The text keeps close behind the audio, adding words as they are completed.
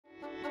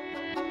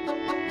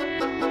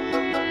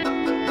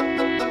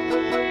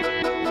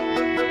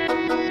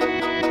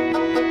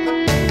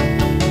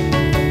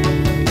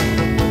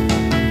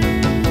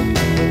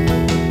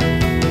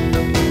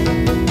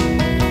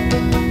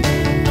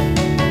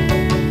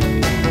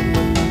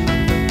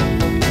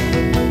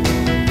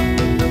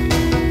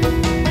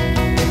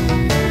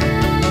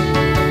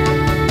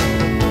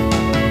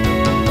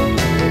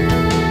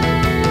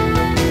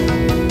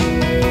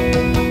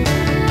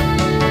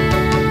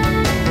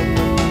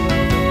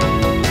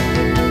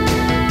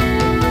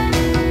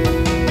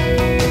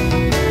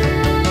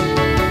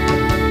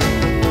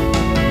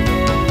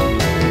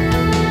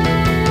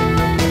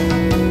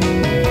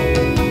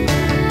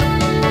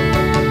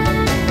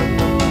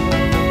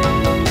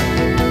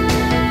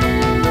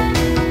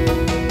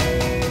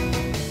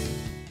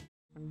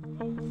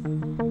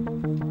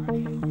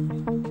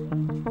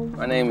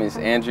name is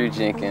Andrew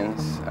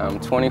Jenkins. I'm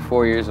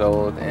 24 years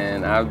old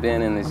and I've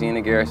been in the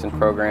Zina Garrison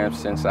program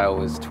since I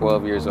was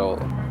 12 years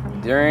old.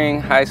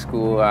 During high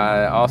school,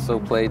 I also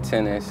played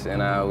tennis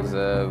and I was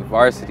a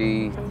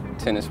varsity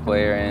tennis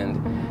player,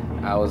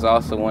 and I was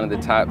also one of the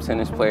top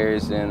tennis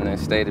players in the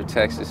state of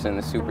Texas in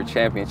the Super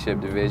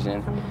Championship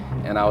division,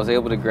 and I was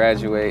able to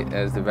graduate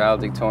as the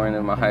valedictorian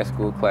in my high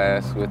school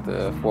class with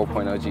a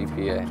 4.0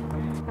 GPA.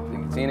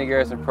 The Zina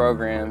Garrison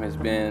program has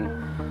been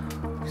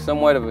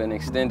somewhat of an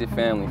extended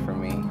family for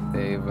me.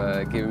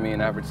 They've given me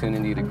an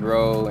opportunity to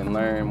grow and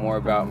learn more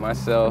about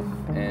myself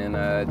and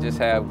just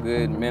have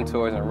good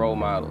mentors and role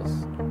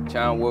models.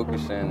 John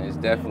Wilkerson has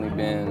definitely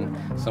been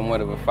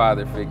somewhat of a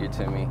father figure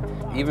to me.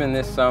 Even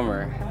this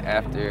summer,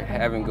 after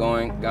having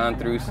gone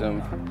through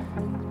some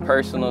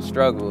personal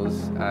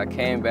struggles, I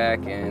came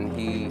back and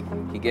he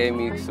gave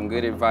me some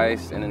good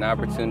advice and an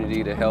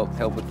opportunity to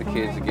help with the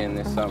kids again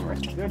this summer.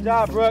 Good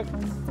job, Brooke.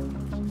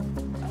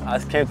 I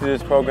came through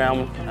this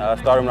program,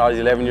 started when I was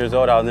 11 years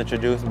old. I was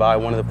introduced by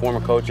one of the former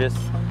coaches.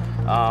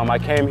 I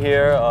came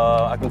here,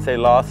 I can say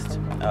lost,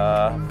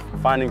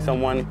 finding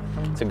someone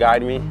to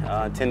guide me.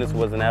 Tennis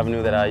was an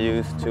avenue that I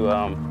used to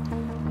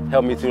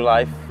help me through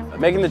life.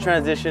 Making the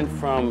transition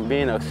from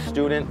being a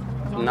student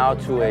now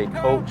to a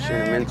coach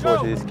and a mentor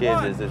to these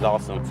kids is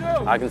awesome.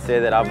 I can say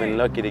that I've been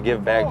lucky to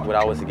give back what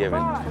I was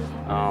given.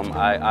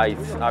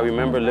 I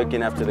remember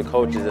looking after the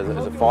coaches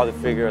as a father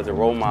figure, as a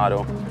role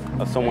model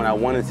of someone I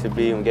wanted to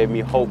be, and gave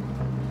me hope.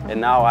 And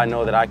now I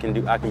know that I can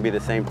be the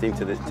same thing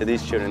to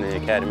these children in the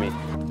academy.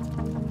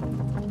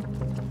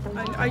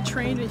 I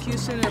trained in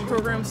Houston in a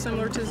program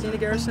similar to Zina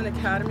Garrison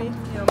Academy.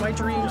 You know, my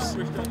dreams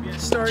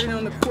started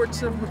on the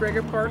courts of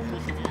McGregor Park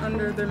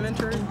under the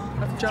mentor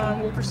of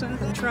John Wilkerson,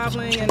 and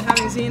traveling and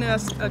having Zina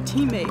as a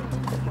teammate.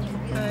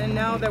 And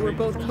now that we're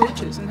both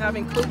coaches and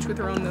having coached with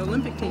her on the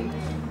Olympic team,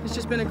 it's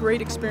just been a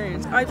great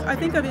experience. I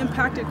think I've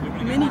impacted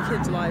many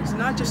kids' lives,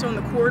 not just on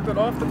the court, but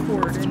off the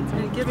court,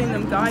 and giving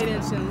them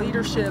guidance and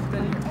leadership.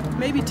 And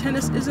maybe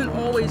tennis isn't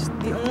always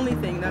the only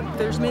thing, that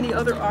there's many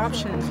other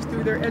options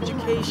through their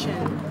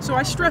education. So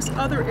I stress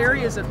other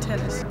areas of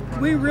tennis.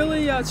 We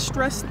really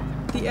stress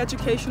the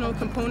educational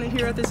component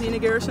here at the Zina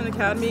Garrison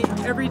Academy.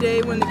 Every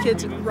day when the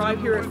kids arrive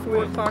here at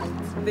 4 o'clock,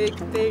 they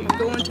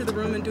go into the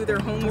room and do their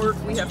homework.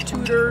 We have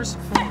tutors,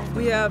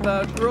 we have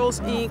Girls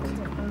Inc.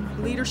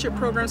 leadership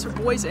programs for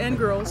boys and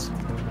girls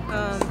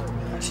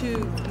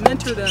to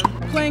mentor them.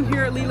 Playing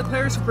here at Lee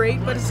LeClaire is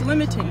great, but it's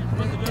limiting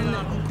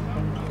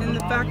in the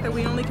fact that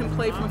we only can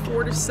play from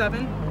 4 to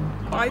 7.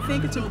 I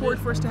think it's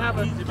important for us to have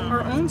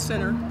our own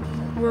center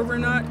where we're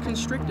not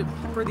constricted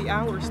for the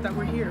hours that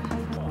we're here.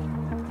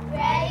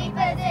 Ready,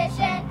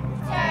 position,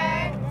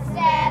 turn,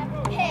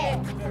 step, hit.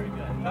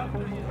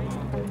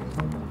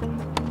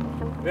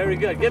 Very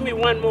good. Give me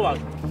one more.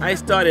 I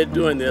started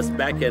doing this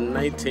back in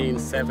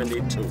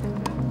 1972.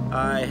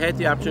 I had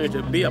the opportunity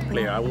to be a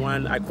player.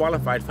 I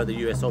qualified for the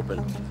U.S.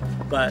 Open.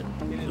 But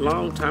a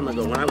long time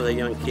ago, when I was a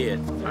young kid,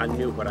 I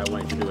knew what I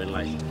wanted to do in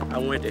life. I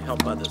wanted to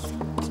help others.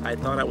 I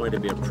thought I wanted to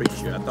be a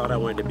preacher. I thought I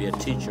wanted to be a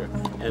teacher.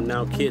 And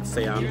now kids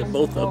say I'm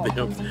both of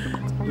them.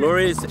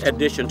 Lori's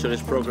addition to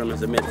this program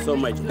has meant so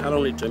much, not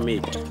only to me,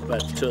 but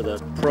to the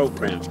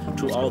program,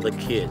 to all the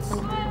kids.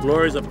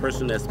 Lori's a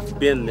person that's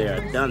been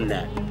there, done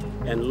that.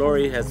 And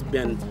Lori has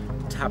been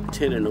top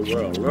 10 in the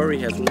world. Lori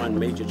has won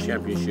major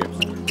championships.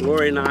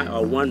 Lori and I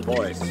are one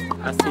voice.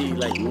 I see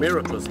like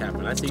miracles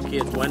happen. I see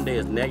kids one day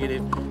is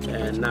negative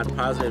and not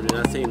positive,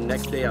 and I see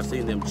next day I've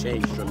seen them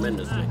change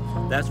tremendously.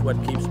 That's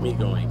what keeps me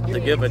going. To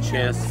give a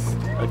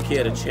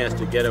kid a chance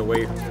to get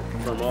away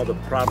from all the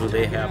problems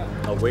they have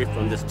away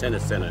from this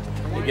tennis center,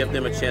 to give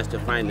them a chance to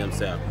find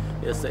themselves.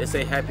 It's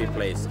a happy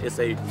place. It's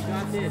a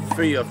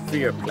free of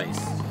fear place.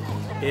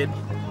 It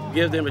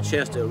give them a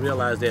chance to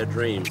realize their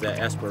dreams, their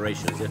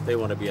aspirations. If they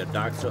want to be a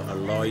doctor, a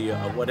lawyer,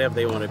 or whatever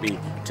they want to be,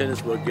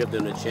 tennis will give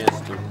them a chance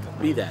to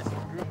be that.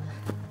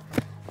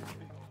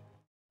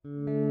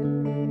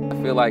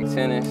 I feel like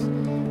tennis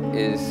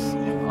is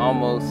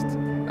almost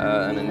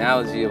an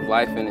analogy of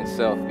life in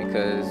itself,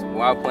 because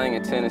while playing a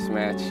tennis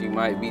match, you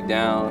might be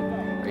down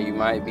or you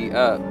might be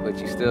up, but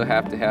you still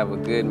have to have a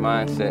good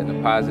mindset and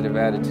a positive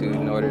attitude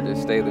in order to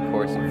stay the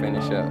course and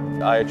finish up.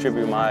 I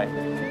attribute my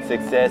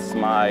success,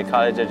 my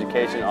college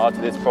education, all to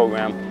this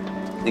program.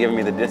 It's given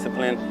me the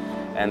discipline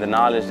and the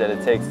knowledge that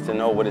it takes to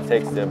know what it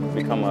takes to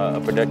become a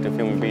productive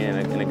human being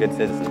and a good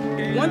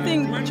citizen. One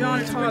thing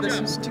John taught us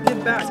is to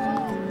give back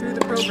through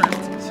the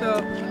program.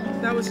 So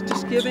that was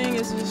just giving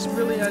is just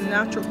really a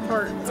natural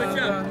part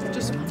of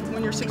just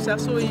when you're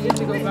successful, you get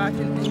to go back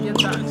and give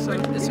back. So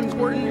it's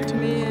important to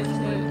me.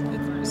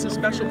 It's a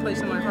special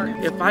place in my heart.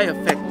 If I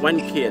affect one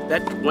kid,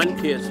 that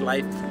one kid's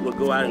life will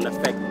go out and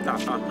affect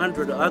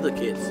 100 other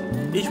kids.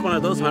 Each one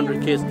of those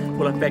 100 kids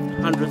will affect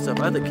hundreds of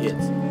other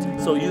kids.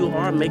 So you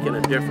are making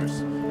a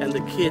difference. And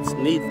the kids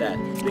need that,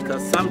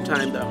 because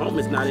sometimes the home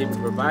is not able to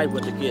provide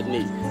what the kid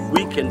needs.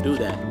 We can do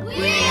that.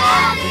 We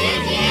are